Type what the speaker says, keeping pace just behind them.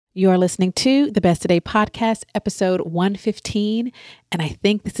You are listening to the Best Today podcast, episode 115, and I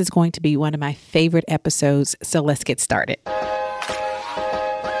think this is going to be one of my favorite episodes, so let's get started.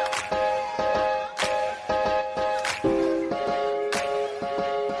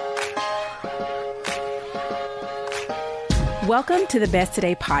 Welcome to the Best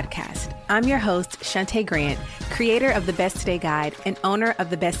Today podcast. I'm your host, Shante Grant, creator of the Best Today Guide and owner of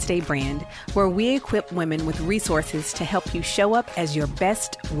the Best Today brand, where we equip women with resources to help you show up as your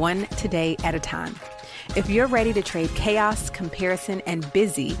best one today at a time. If you're ready to trade chaos, comparison, and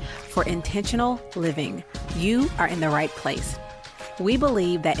busy for intentional living, you are in the right place. We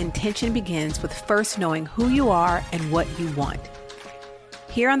believe that intention begins with first knowing who you are and what you want.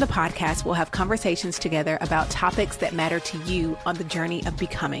 Here on the podcast, we'll have conversations together about topics that matter to you on the journey of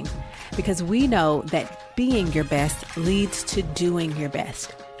becoming, because we know that being your best leads to doing your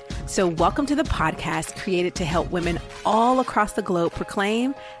best. So welcome to the podcast created to help women all across the globe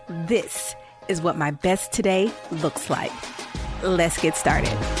proclaim, this is what my best today looks like. Let's get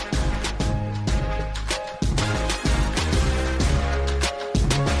started.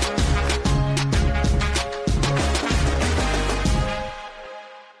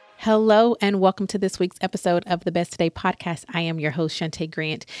 Hello and welcome to this week's episode of the Best Today podcast. I am your host, Shante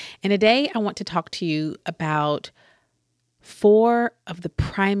Grant, and today I want to talk to you about 4 of the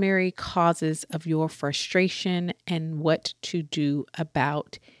primary causes of your frustration and what to do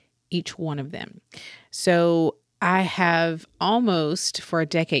about each one of them. So I have almost for a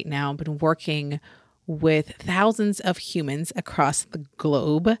decade now been working with thousands of humans across the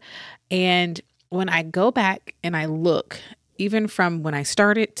globe, and when I go back and I look even from when I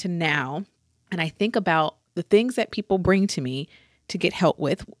started to now, and I think about the things that people bring to me to get help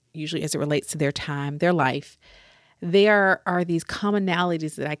with, usually as it relates to their time, their life, there are these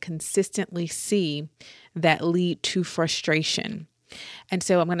commonalities that I consistently see that lead to frustration. And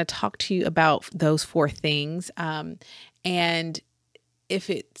so I'm going to talk to you about those 4 things. And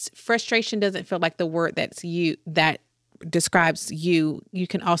if it's frustration doesn't feel like the word that describes you, you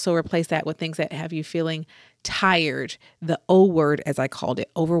can also replace that with things that have you feeling tired, the O word, as I called it,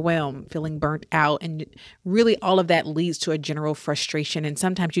 overwhelmed, feeling burnt out. And really all of that leads to a general frustration. And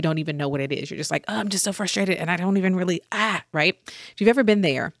sometimes you don't even know what it is. You're just like, oh, I'm just so frustrated and I don't even really, right? If you've ever been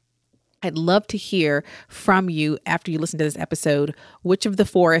there, I'd love to hear from you after you listen to this episode, which of the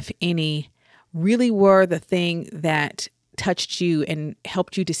 4, if any, really were the thing that touched you and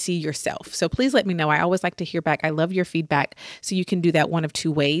helped you to see yourself. So please let me know. I always like to hear back. I love your feedback. So you can do that one of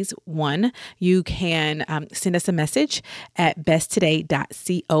 2 ways. 1, you can send us a message at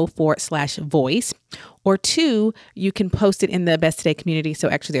besttoday.co/voice. Or 2, you can post it in the Best Today community. So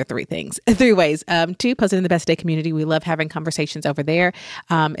actually there are 3 things, 3 ways. 2, post it in the Best Today community. We love having conversations over there.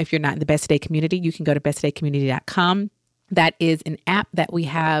 If you're not in the Best Today community, you can go to besttodaycommunity.com. That is an app that we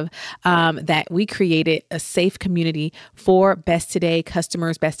have that we created, a safe community for Best Today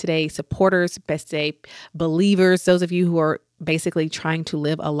customers, Best Today supporters, Best Today believers, those of you who are basically trying to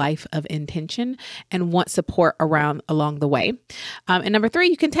live a life of intention and want support along the way. And number 3,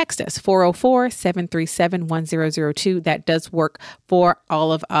 you can text us, 404-737-1002. That does work for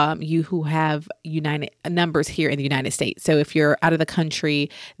all of you who have United numbers here in the United States. So if you're out of the country,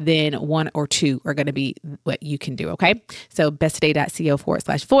 then 1 or 2 are going to be what you can do, okay? So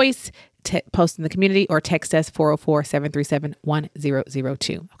besttoday.co/voice. Post in the community or text us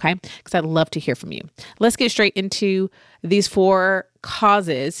 404-737-1002. Okay. Because I'd love to hear from you. Let's get straight into these 4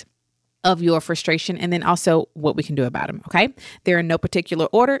 causes of your frustration and then also what we can do about them. Okay. They're in no particular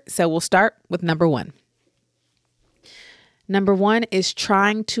order. So we'll start with number 1. Number 1 is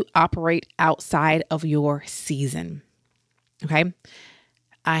trying to operate outside of your season. Okay.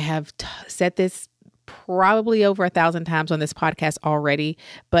 I have said this probably over 1,000 times on this podcast already,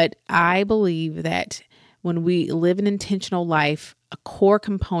 but I believe that when we live an intentional life, a core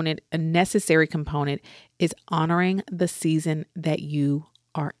component, a necessary component is honoring the season that you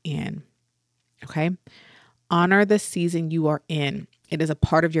are in. Okay? Honor the season you are in. It is a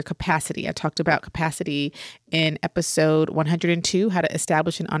part of your capacity. I talked about capacity in episode 102, how to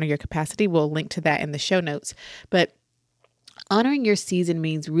establish and honor your capacity. We'll link to that in the show notes. But honoring your season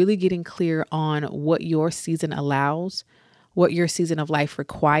means really getting clear on what your season allows, what your season of life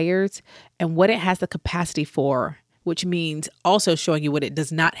requires, and what it has the capacity for, which means also showing you what it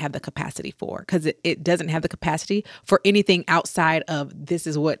does not have the capacity for, because it doesn't have the capacity for anything outside of this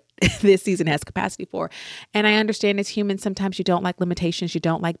is what this season has capacity for. And I understand as humans, sometimes you don't like limitations. You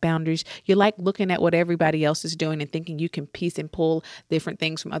don't like boundaries. You like looking at what everybody else is doing and thinking you can piece and pull different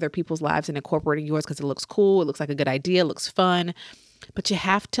things from other people's lives and incorporate yours because it looks cool. It looks like a good idea. It looks fun. But you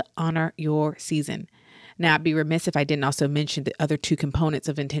have to honor your season. Now, I'd be remiss if I didn't also mention the other two components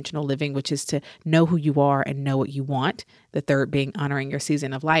of intentional living, which is to know who you are and know what you want. The third being honoring your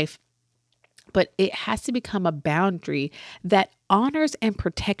season of life. But it has to become a boundary that honors and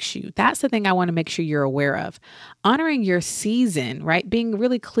protects you. That's the thing I want to make sure you're aware of. Honoring your season, right? Being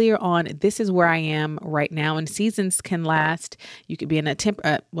really clear on this is where I am right now. And seasons can last. You could be in a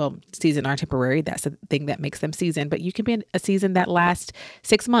seasons are temporary. That's the thing that makes them season. But you can be in a season that lasts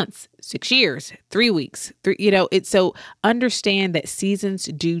 6 months, 6 years, 3 weeks. So understand that seasons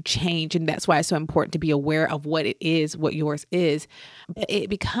do change. And that's why it's so important to be aware of what it is, what yours is. It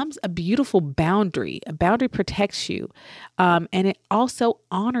becomes a beautiful boundary. A boundary protects you. And it also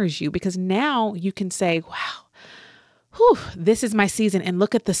honors you because now you can say, wow, this is my season. And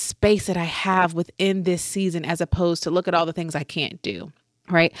look at the space that I have within this season, as opposed to look at all the things I can't do.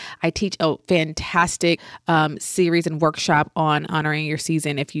 Right. I teach a fantastic series and workshop on honoring your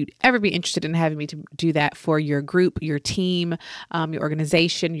season. If you'd ever be interested in having me to do that for your group, your team, your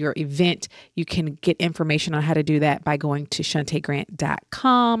organization, your event, you can get information on how to do that by going to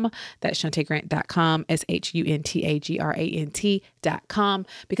ShantaeGrant.com. That's ShantaeGrant.com, ShantaeGrant.com,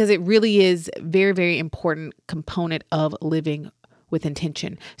 because it really is a very, very important component of living with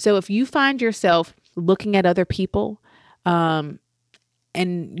intention. So if you find yourself looking at other people,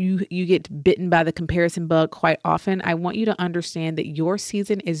 and you get bitten by the comparison bug quite often, I want you to understand that your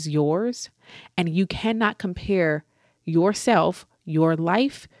season is yours and you cannot compare yourself, your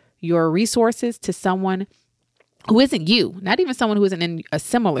life, your resources to someone who isn't you, not even someone who isn't in a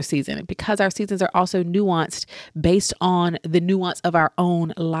similar season, because our seasons are also nuanced based on the nuance of our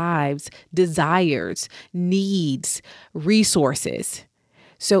own lives, desires, needs, resources.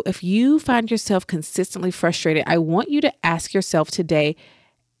 So if you find yourself consistently frustrated, I want you to ask yourself today,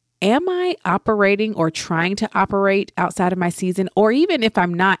 am I operating or trying to operate outside of my season? Or even if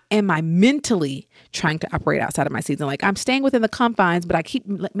I'm not, am I mentally trying to operate outside of my season? Like I'm staying within the confines, but I keep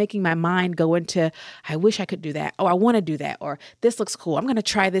making my mind go into, I wish I could do that. Oh, I want to do that. Or this looks cool. I'm going to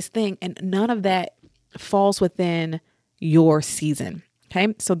try this thing. And none of that falls within your season.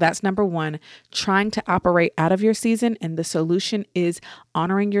 Okay, so that's number one, trying to operate out of your season. And the solution is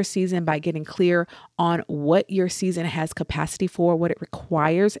honoring your season by getting clear on what your season has capacity for, what it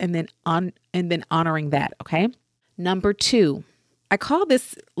requires, and then honoring that. Okay. Number two, I call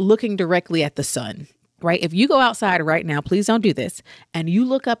this looking directly at the sun, right? If you go outside right now, please don't do this, and you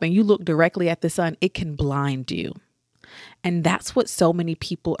look up and you look directly at the sun, it can blind you. And that's what so many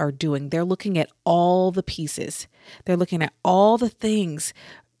people are doing. They're looking at all the pieces. They're looking at all the things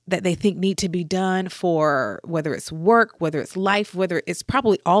that they think need to be done for whether it's work, whether it's life, whether it's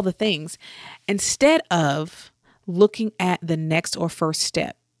probably all the things, instead of looking at the next or first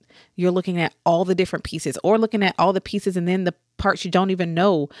step. You're looking at all the different pieces or looking at all the pieces and then the parts you don't even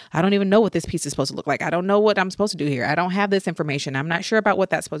know. I don't even know what this piece is supposed to look like. I don't know what I'm supposed to do here. I don't have this information. I'm not sure about what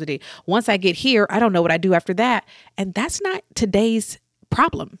that's supposed to do. Once I get here, I don't know what I do after that. And that's not today's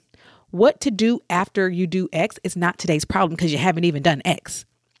problem. What to do after you do X is not today's problem because you haven't even done X.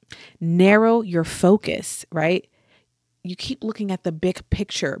 Narrow your focus, right? You keep looking at the big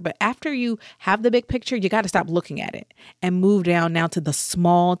picture, but after you have the big picture, you got to stop looking at it and move down now to the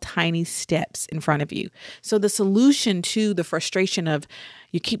small, tiny steps in front of you. So the solution to the frustration of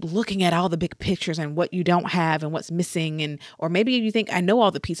you keep looking at all the big pictures and what you don't have and what's missing, or maybe you think I know all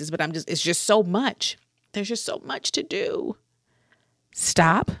the pieces, but it's just so much. There's just so much to do.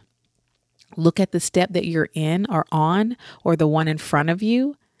 Stop. Look at the step that you're in or on, or the one in front of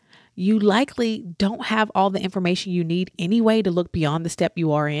you. You likely don't have all the information you need anyway to look beyond the step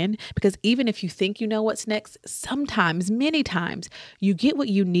you are in, because even if you think you know what's next, sometimes, many times, you get what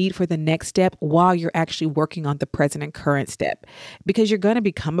you need for the next step while you're actually working on the present and current step, because you're going to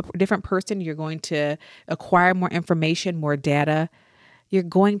become a different person. You're going to acquire more information, more data. You're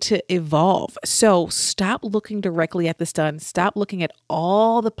going to evolve. So stop looking directly at the sun. Stop looking at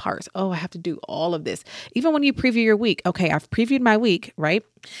all the parts. Oh, I have to do all of this. Even when you preview your week. Okay, I've previewed my week, right?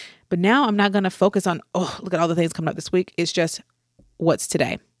 But now I'm not going to focus on, oh, look at all the things coming up this week. It's just, what's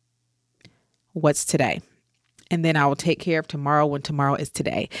today? What's today? And then I will take care of tomorrow when tomorrow is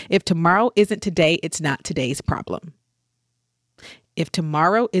today. If tomorrow isn't today, it's not today's problem. If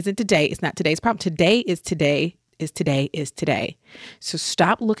tomorrow isn't today, it's not today's problem. Today is today. Is today. So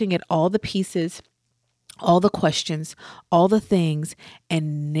stop looking at all the pieces, all the questions, all the things,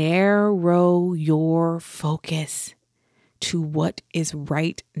 and narrow your focus to what is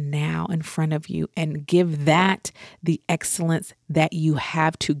right now in front of you, and give that the excellence that you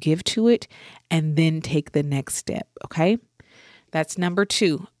have to give to it, and then take the next step. Okay. That's number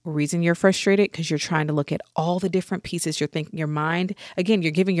two. Reason you're frustrated because you're trying to look at all the different pieces. You're thinking your mind, again,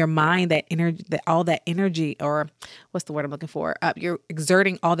 you're giving your mind that energy, all that energy, or what's the word I'm looking for? You're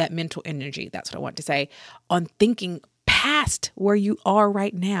exerting all that mental energy. That's what I want to say, on thinking past where you are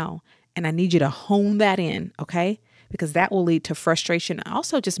right now. And I need you to hone that in, okay? Because that will lead to frustration and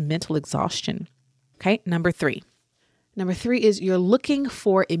also just mental exhaustion. Okay. Number three is you're looking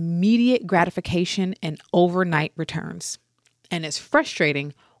for immediate gratification and overnight returns. And it's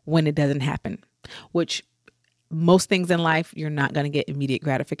frustrating when it doesn't happen, which most things in life, you're not going to get immediate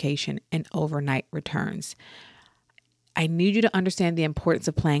gratification and overnight returns. I need you to understand the importance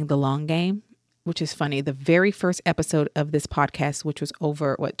of playing the long game, which is funny. The very first episode of this podcast, which was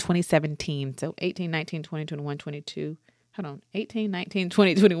over 2017. So 18, 19, 20, 21, 22. Hold on, 18, 19,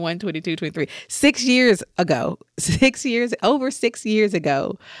 20, 21, 22, 23. 6 years ago, over 6 years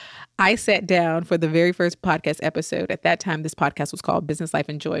ago, I sat down for the very first podcast episode. At that time, this podcast was called Business, Life,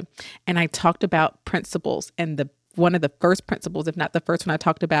 and Joy. And I talked about principles. And one of the first principles, if not the first one I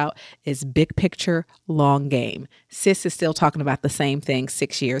talked about, is big picture, long game. Sis is still talking about the same thing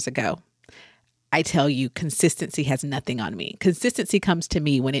 6 years ago. I tell you, consistency has nothing on me. Consistency comes to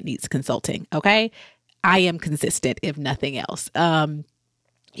me when it needs consulting. Okay. I am consistent, if nothing else.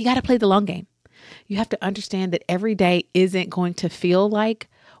 You got to play the long game. You have to understand that every day isn't going to feel like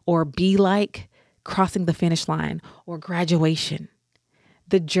or be like crossing the finish line or graduation.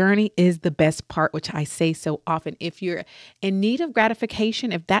 The journey is the best part, which I say so often. If you're in need of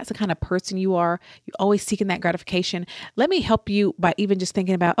gratification, if that's the kind of person you are, you're always seeking that gratification, let me help you by even just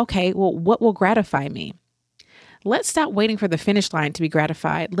thinking about, okay, well, what will gratify me? Let's stop waiting for the finish line to be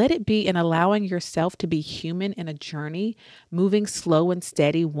gratified. Let it be in allowing yourself to be human in a journey, moving slow and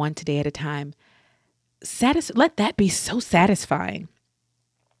steady one day at a time. Let that be so satisfying.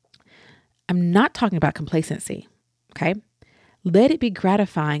 I'm not talking about complacency, okay? Let it be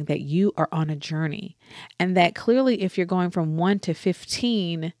gratifying that you are on a journey, and that clearly if you're going from 1 to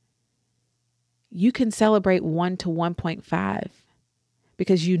 15, you can celebrate 1 to 1.5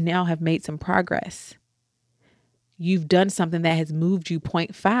 because you now have made some progress. You've done something that has moved you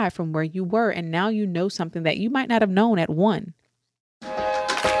 0.5 from where you were, and now you know something that you might not have known at 1.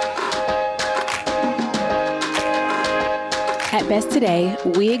 At Best Today,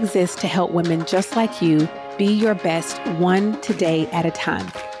 we exist to help women just like you be your best one today at a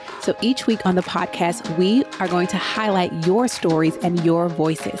time. So each week on the podcast, we are going to highlight your stories and your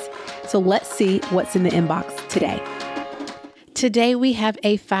voices. So let's see what's in the inbox today. Today, we have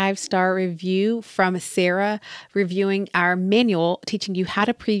a 5-star review from Sarah reviewing our manual, teaching you how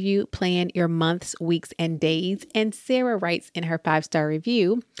to preview, plan your months, weeks, and days. And Sarah writes in her 5-star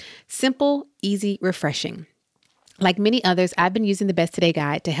review, simple, easy, refreshing. Like many others, I've been using the Best Today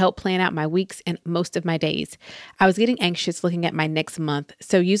guide to help plan out my weeks and most of my days. I was getting anxious looking at my next month,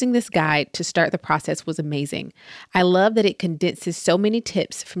 so using this guide to start the process was amazing. I love that it condenses so many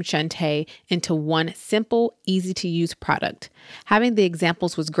tips from Shante into one simple, easy-to-use product. Having the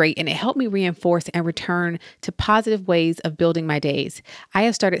examples was great, and it helped me reinforce and return to positive ways of building my days. I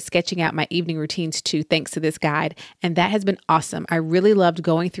have started sketching out my evening routines too, thanks to this guide, and that has been awesome. I really loved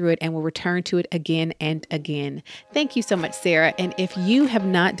going through it and will return to it again and again. Thank you so much, Sarah. And if you have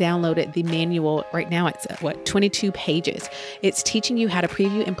not downloaded the manual, right now it's 22 pages. It's teaching you how to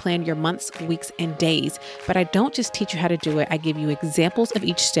preview and plan your months, weeks, and days. But I don't just teach you how to do it. I give you examples of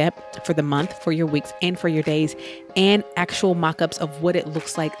each step for the month, for your weeks, and for your days, and actual mock-ups of what it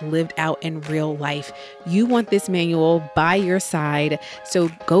looks like lived out in real life. You want this manual by your side. So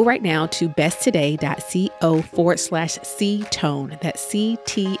go right now to besttoday.co/C-Tone. That's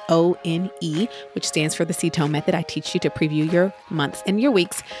C-T-O-N-E, which stands for the C-Tone method. I teach you to preview your months and your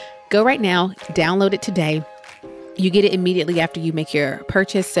weeks. Go right now, download it today. You get it immediately after you make your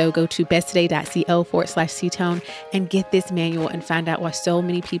purchase. So go to besttoday.co/C-Tone and get this manual and find out why so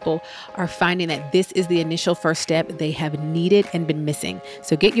many people are finding that this is the initial first step they have needed and been missing.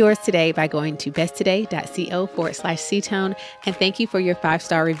 So get yours today by going to besttoday.co/C-Tone. And thank you for your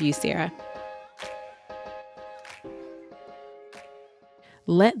 5-star review, Sarah.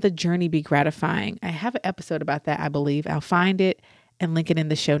 Let the journey be gratifying. I have an episode about that, I believe. I'll find it and link it in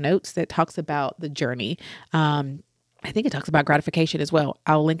the show notes that talks about the journey. I think it talks about gratification as well.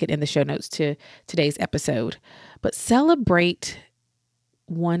 I'll link it in the show notes to today's episode. But celebrate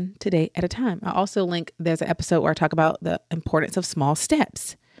one today at a time. I also link, there's an episode where I talk about the importance of small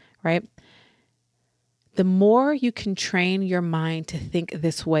steps, right? The more you can train your mind to think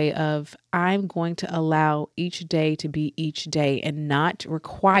this way of, I'm going to allow each day to be each day and not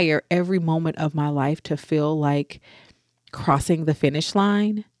require every moment of my life to feel like crossing the finish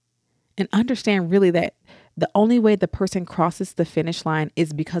line, and understand really that The only way the person crosses the finish line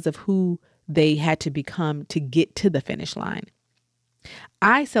is because of who they had to become to get to the finish line.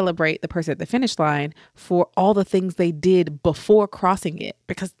 I celebrate the person at the finish line for all the things they did before crossing it,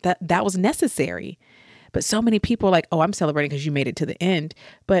 because that was necessary. But so many people are like, oh, I'm celebrating because you made it to the end.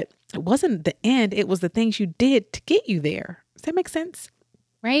 But it wasn't the end. It was the things you did to get you there. Does that make sense?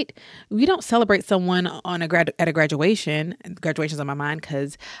 Right? We don't celebrate someone on at a graduation. Graduation's on my mind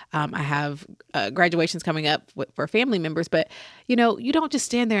because I have graduations coming up for family members. But you don't just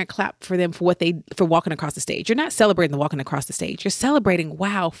stand there and clap for them for walking across the stage. You're not celebrating the walking across the stage. You're celebrating,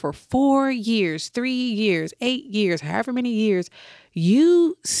 wow, for 4 years, 3 years, 8 years, however many years,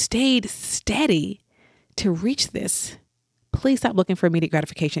 you stayed steady to reach this. Please stop looking for immediate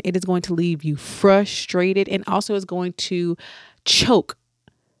gratification. It is going to leave you frustrated and also is going to choke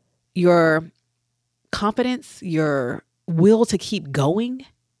your confidence, your will to keep going.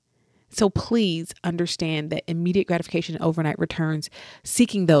 So please understand that immediate gratification and overnight returns,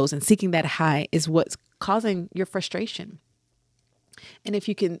 seeking those and seeking that high is what's causing your frustration. And if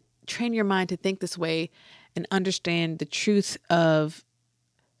you can train your mind to think this way and understand the truth of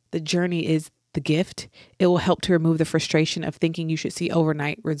the journey is the gift, it will help to remove the frustration of thinking you should see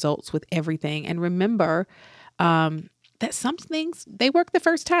overnight results with everything. And remember, that some things, they work the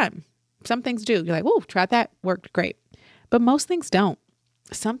first time. Some things do. You're like, whoa, tried that, worked great. But most things don't.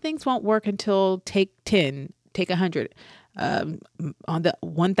 Some things won't work until take 10, take 100, on the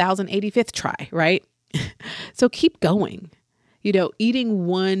 1085th try, right? So keep going. Eating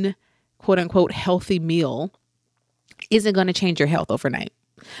one quote unquote healthy meal isn't going to change your health overnight.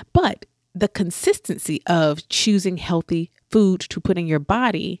 But the consistency of choosing healthy food to put in your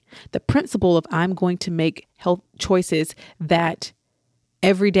body, the principle of I'm going to make health choices that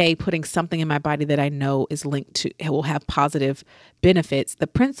every day putting something in my body that I know is linked to, it will have positive benefits. The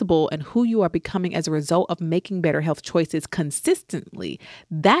principle and who you are becoming as a result of making better health choices consistently,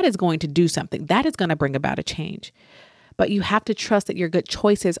 that is going to do something. That is going to bring about a change. But you have to trust that your good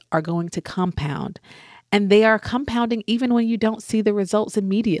choices are going to compound, and they are compounding even when you don't see the results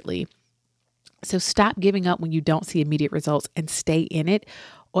immediately. So stop giving up when you don't see immediate results and stay in it,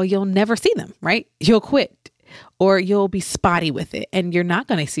 or you'll never see them, right? You'll quit or you'll be spotty with it, and you're not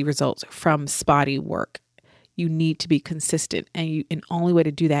going to see results from spotty work. You need to be consistent, and only way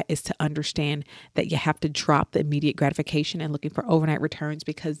to do that is to understand that you have to drop the immediate gratification and looking for overnight returns,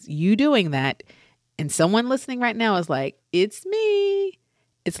 because you doing that and someone listening right now is like, it's me.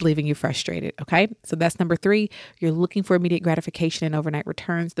 It's leaving you frustrated. Okay. So that's number 3. You're looking for immediate gratification and overnight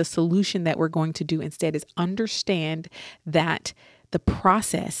returns. The solution that we're going to do instead is understand that the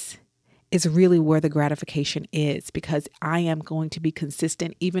process is really where the gratification is, because I am going to be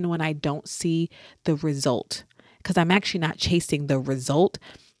consistent even when I don't see the result, because I'm actually not chasing the result.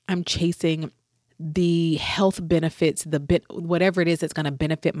 I'm chasing the health benefits, whatever it is that's going to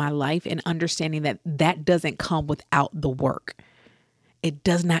benefit my life, and understanding that that doesn't come without the work. It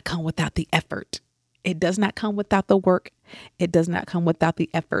does not come without the effort. It does not come without the work. It does not come without the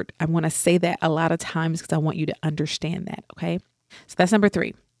effort. I want to say that a lot of times because I want you to understand that. Okay. So that's number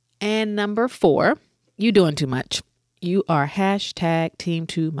 3. And number 4, you doing too much. You are #team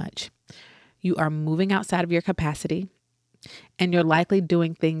too much. You are moving outside of your capacity, and you're likely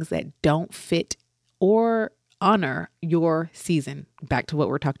doing things that don't fit or honor your season. Back to what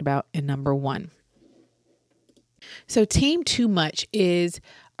we're talking about in number 1. So team too much is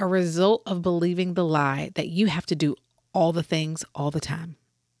a result of believing the lie that you have to do all the things all the time.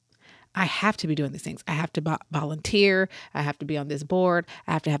 I have to be doing these things. I have to volunteer. I have to be on this board.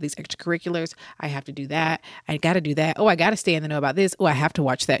 I have to have these extracurriculars. I have to do that. I got to do that. Oh, I got to stay in the know about this. Oh, I have to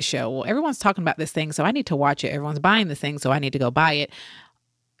watch that show. Well, everyone's talking about this thing, so I need to watch it. Everyone's buying this thing, so I need to go buy it.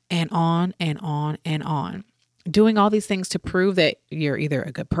 And on and on and on. Doing all these things to prove that you're either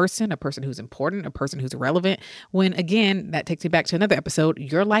a good person, a person who's important, a person who's relevant, when again, that takes me back to another episode.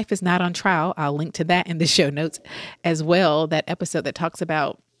 Your life is not on trial. I'll link to that in the show notes as well. That episode that talks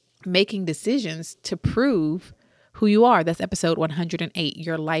about making decisions to prove who you are. That's episode 108.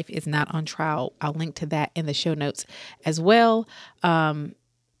 Your life is not on trial. I'll link to that in the show notes as well. I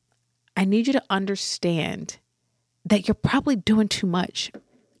need you to understand that you're probably doing too much,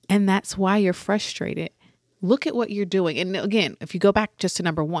 and that's why you're frustrated. Look at what you're doing. And again, if you go back just to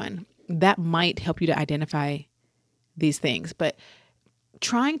number 1, that might help you to identify these things. But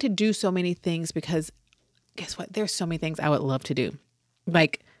trying to do so many things, because guess what? There's so many things I would love to do.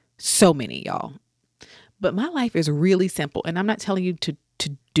 Like so many, y'all. But my life is really simple. And I'm not telling you to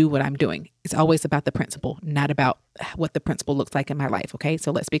do what I'm doing. It's always about the principle, not about what the principle looks like in my life. Okay.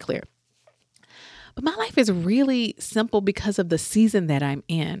 So let's be clear. But my life is really simple because of the season that I'm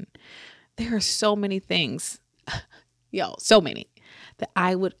in. there are so many things, so many that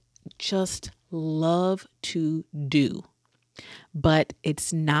I would just love to do, but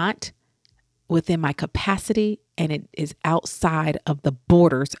it's not within my capacity, and it is outside of the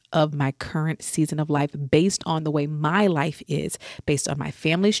borders of my current season of life based on the way my life is, based on my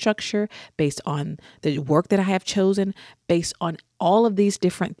family structure, based on the work that I have chosen, based on all of these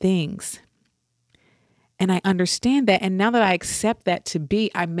different things. And I understand that. And now that I accept that to be,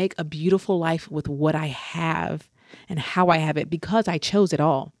 I make a beautiful life with what I have and how I have it because I chose it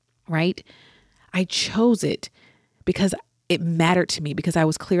all, right? I chose it because it mattered to me, because I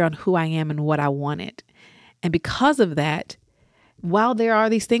was clear on who I am and what I wanted. And because of that, while there are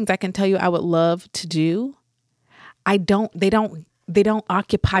these things I can tell you I would love to do, they don't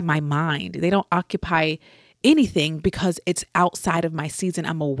occupy my mind. They don't occupy anything because it's outside of my season.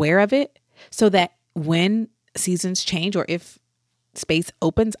 I'm aware of it so that when seasons change or if space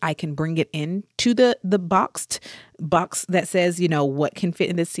opens, I can bring it into the box that says, what can fit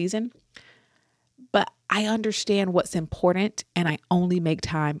in this season. But I understand what's important, and I only make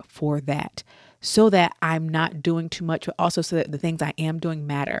time for that so that I'm not doing too much, but also so that the things I am doing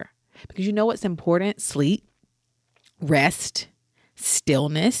matter. Because you know what's important? Sleep, rest,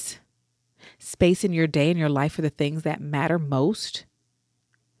 stillness, space in your day and your life for the things that matter most,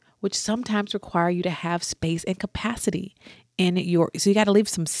 which sometimes require you to have space and capacity so you got to leave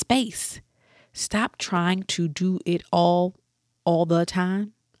some space. Stop trying to do it all the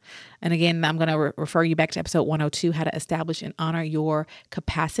time. And again, I'm going to refer you back to episode 102, how to establish and honor your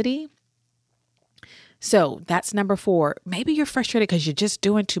capacity. So that's number 4. Maybe you're frustrated because you're just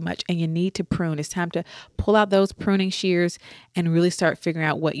doing too much and you need to prune. It's time to pull out those pruning shears and really start figuring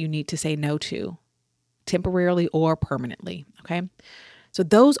out what you need to say no to, temporarily or permanently. Okay. So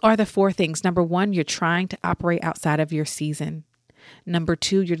those are the 4 things. Number 1, you're trying to operate outside of your season. Number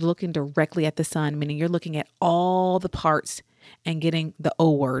 2, you're looking directly at the sun, meaning you're looking at all the parts and getting the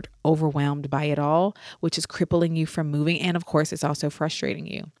O word, overwhelmed by it all, which is crippling you from moving. And of course, it's also frustrating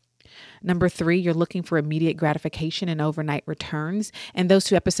you. Number 3, you're looking for immediate gratification and overnight returns. And those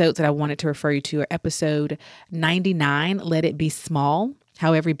 2 episodes that I wanted to refer you to are episode 99, Let It Be Small,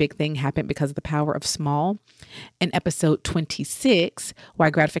 how every big thing happened because of the power of small, and episode 26,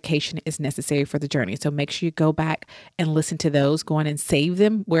 why gratification is necessary for the journey. So make sure you go back and listen to those, go on and save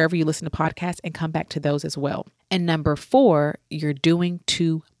them wherever you listen to podcasts and come back to those as well. And number 4, you're doing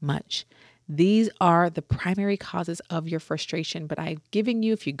too much. These are the primary causes of your frustration, but I'm giving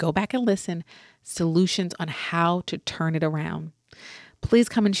you, if you go back and listen, solutions on how to turn it around. Please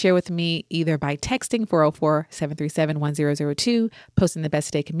come and share with me either by texting 404-737-1002, posting the Best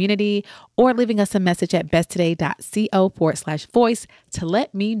Today community, or leaving us a message at besttoday.co/voice to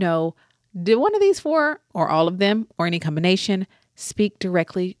let me know, did one of these 4 or all of them or any combination speak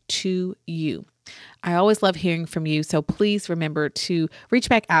directly to you? I always love hearing from you. So please remember to reach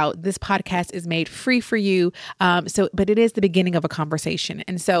back out. This podcast is made free for you. But it is the beginning of a conversation.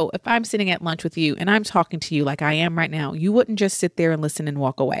 And so if I'm sitting at lunch with you and I'm talking to you like I am right now, you wouldn't just sit there and listen and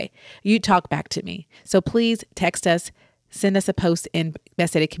walk away. You talk back to me. So please text us, send us a post in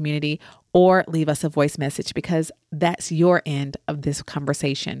Best Today community, or leave us a voice message, because that's your end of this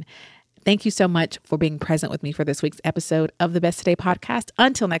conversation. Thank you so much for being present with me for this week's episode of the Best Today podcast.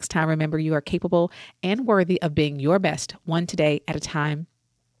 Until next time, remember you are capable and worthy of being your best, one today at a time.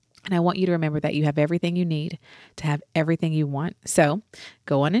 And I want you to remember that you have everything you need to have everything you want. So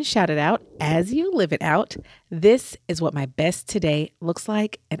go on and shout it out as you live it out. This is what my best today looks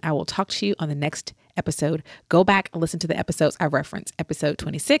like. And I will talk to you on the next episode. Go back and listen to the episodes I referenced. Episode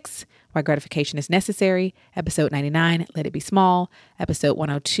 26, Why Gratification is Necessary. Episode 99, Let It Be Small. Episode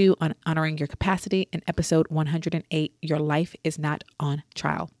 102, on honoring your capacity. And episode 108, Your Life is Not on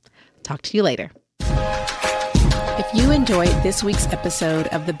Trial. Talk to you later. If you enjoyed this week's episode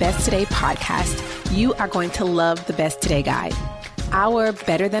of the Best Today podcast, you are going to love the Best Today Guide. Our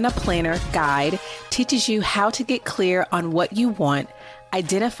Better Than a Planner guide teaches you how to get clear on what you want,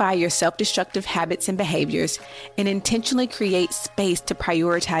 identify your self-destructive habits and behaviors, and intentionally create space to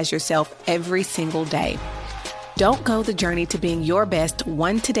prioritize yourself every single day. Don't go the journey to being your best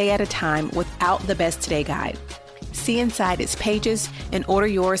one today at a time without the Best Today Guide. See inside its pages and order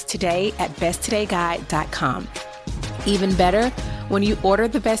yours today at besttodayguide.com. Even better, when you order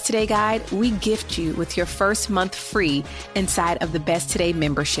the Best Today Guide, we gift you with your first month free inside of the Best Today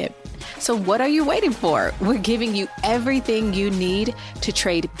membership. So what are you waiting for? We're giving you everything you need to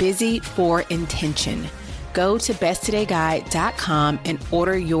trade busy for intention. Go to besttodayguide.com and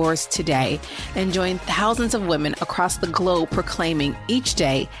order yours today and join thousands of women across the globe proclaiming each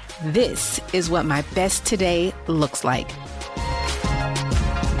day, this is what my best today looks like.